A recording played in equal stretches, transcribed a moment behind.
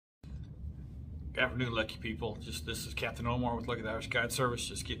Good afternoon, lucky people. This is Captain Omar with Luck of the Irish Guide Service,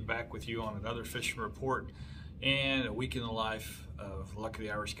 just getting back with you on another fishing report and a week in the life of Luck of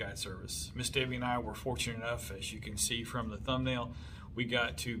the Irish Guide Service. Miss Debbie and I were fortunate enough, as you can see from the thumbnail, we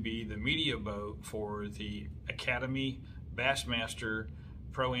got to be the media boat for the Academy Bassmaster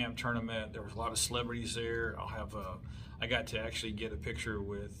Pro-Am tournament. There was a lot of celebrities there. I got to actually get a picture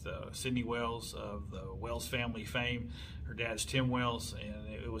with Sydney Wells of the Wells family fame. Her dad's Tim Wells,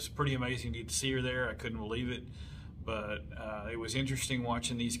 and it was pretty amazing to get to see her there. I couldn't believe it, but it was interesting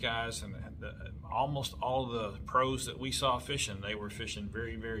watching these guys, and almost all of the pros that we saw fishing, they were fishing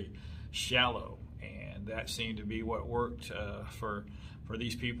very, very shallow, and that seemed to be what worked for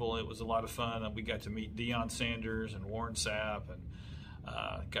these people. It was a lot of fun. We got to meet Deion Sanders and Warren Sapp, and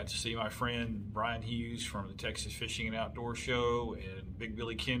got to see my friend Brian Hughes from the Texas Fishing and Outdoor Show, and Big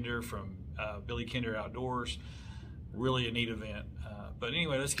Billy Kinder from Billy Kinder Outdoors. Really a neat event. But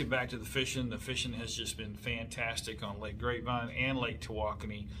anyway, let's get back to the fishing. The fishing has just been fantastic on Lake Grapevine and Lake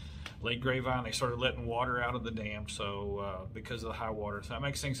Tawakoni. Lake Grapevine, they started letting water out of the dam, so because of the high water. So that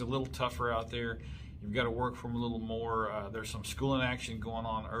makes things a little tougher out there. You've got to work for them a little more. There's some schooling action going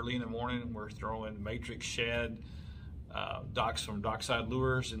on early in the morning. We're throwing matrix shad docks from Dockside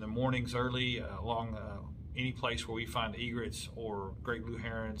Lures in the mornings early along any place where we find egrets or great blue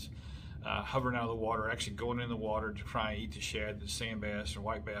herons hovering out of the water, actually going in the water to try and eat the shad that sand bass or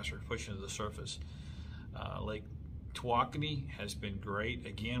white bass are pushing to the surface. Lake Tawakoni has been great.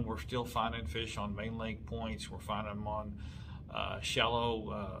 Again, we're still finding fish on main lake points. We're finding them on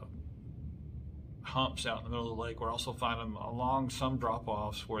shallow humps out in the middle of the lake. We're also finding them along some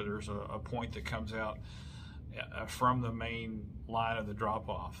drop-offs where there's a point that comes out from the main line of the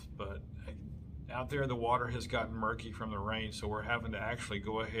drop-off. But out there the water has gotten murky from the rain, so we're having to actually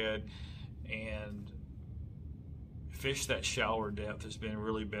go ahead and fish that shallower depth. Has been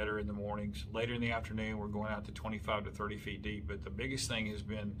really better in the mornings. Later in the afternoon we're going out to 25 to 30 feet deep, but the biggest thing has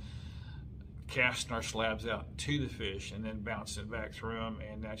been casting our slabs out to the fish and then bouncing it back through them,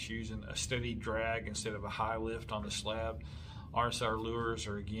 and that's using a steady drag instead of a high lift on the slab. Our lures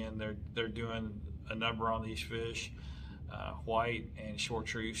are, again, they're doing a number on these fish. White and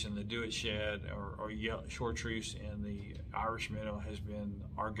chartreuse and the do-it shad or chartreuse and the Irish minnow has been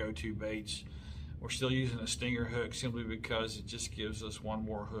our go-to baits. We're still using a stinger hook simply because it just gives us one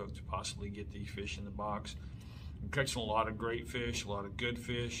more hook to possibly get these fish in the box. We're catching a lot of great fish, a lot of good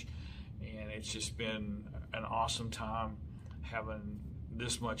fish, and it's just been an awesome time having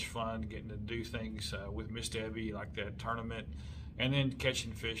this much fun, getting to do things with Miss Debbie, like that tournament, and then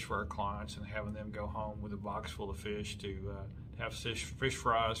catching fish for our clients and having them go home with a box full of fish to have fish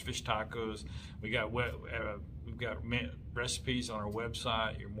fries, fish tacos. We've got recipes on our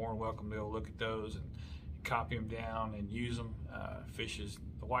website. You're more than welcome to go look at those and copy them down and use them.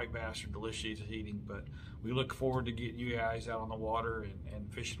 The white bass are delicious eating, but we look forward to getting you guys out on the water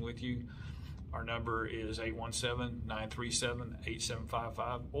and fishing with you. Our number is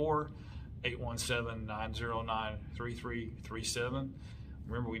 817-937-8755 or 817-909-3337.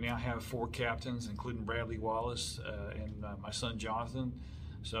 Remember, we now have 4 captains, including Bradley Wallace and my son Jonathan.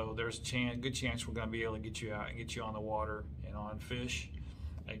 So there's a good chance we're going to be able to get you out and get you on the water and on fish.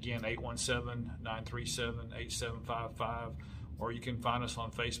 Again, 817-937-8755, or you can find us on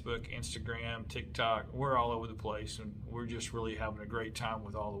Facebook, Instagram, TikTok. We're all over the place, and we're just really having a great time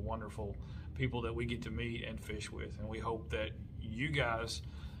with all the wonderful people that we get to meet and fish with. And we hope that you guys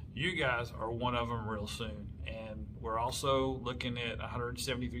are one of them real soon. And we're also looking at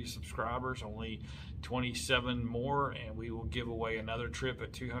 173 subscribers, only 27 more, and we will give away another trip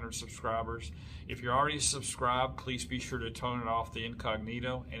at 200 subscribers. If you're already subscribed, please be sure to turn it off the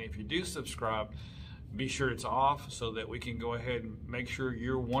incognito. And if you do subscribe, be sure it's off so that we can go ahead and make sure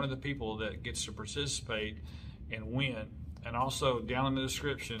you're one of the people that gets to participate and win. And also down in the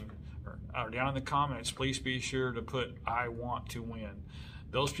description or down in the comments, please be sure to put "I want to win."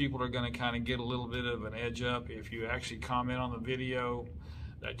 Those people are going to kind of get a little bit of an edge up. If you actually comment on the video,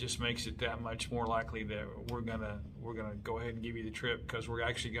 that just makes it that much more likely that we're gonna go ahead and give you the trip, because we're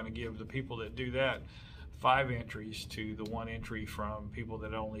actually going to give the people that do that 5 entries to the 1 entry from people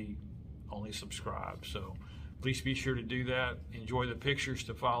that only subscribe. So please be sure to do that. Enjoy the pictures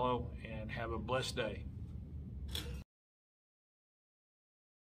to follow, and have a blessed day.